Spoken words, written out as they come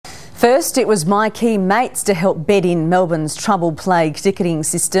First, it was Myki mates to help bed in Melbourne's trouble-plagued ticketing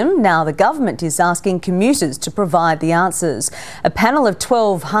system. Now the government is asking commuters to provide the answers. A panel of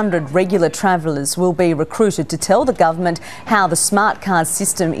 1,200 regular travellers will be recruited to tell the government how the smart card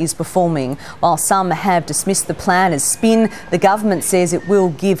system is performing. While some have dismissed the plan as spin, the government says it will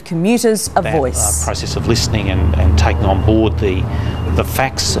give commuters a voice. That process of listening and taking on board the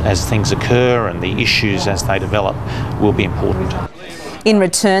facts as things occur and the issues as they develop will be important. In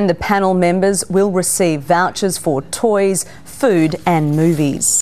return, the panel members will receive vouchers for toys, food and movies.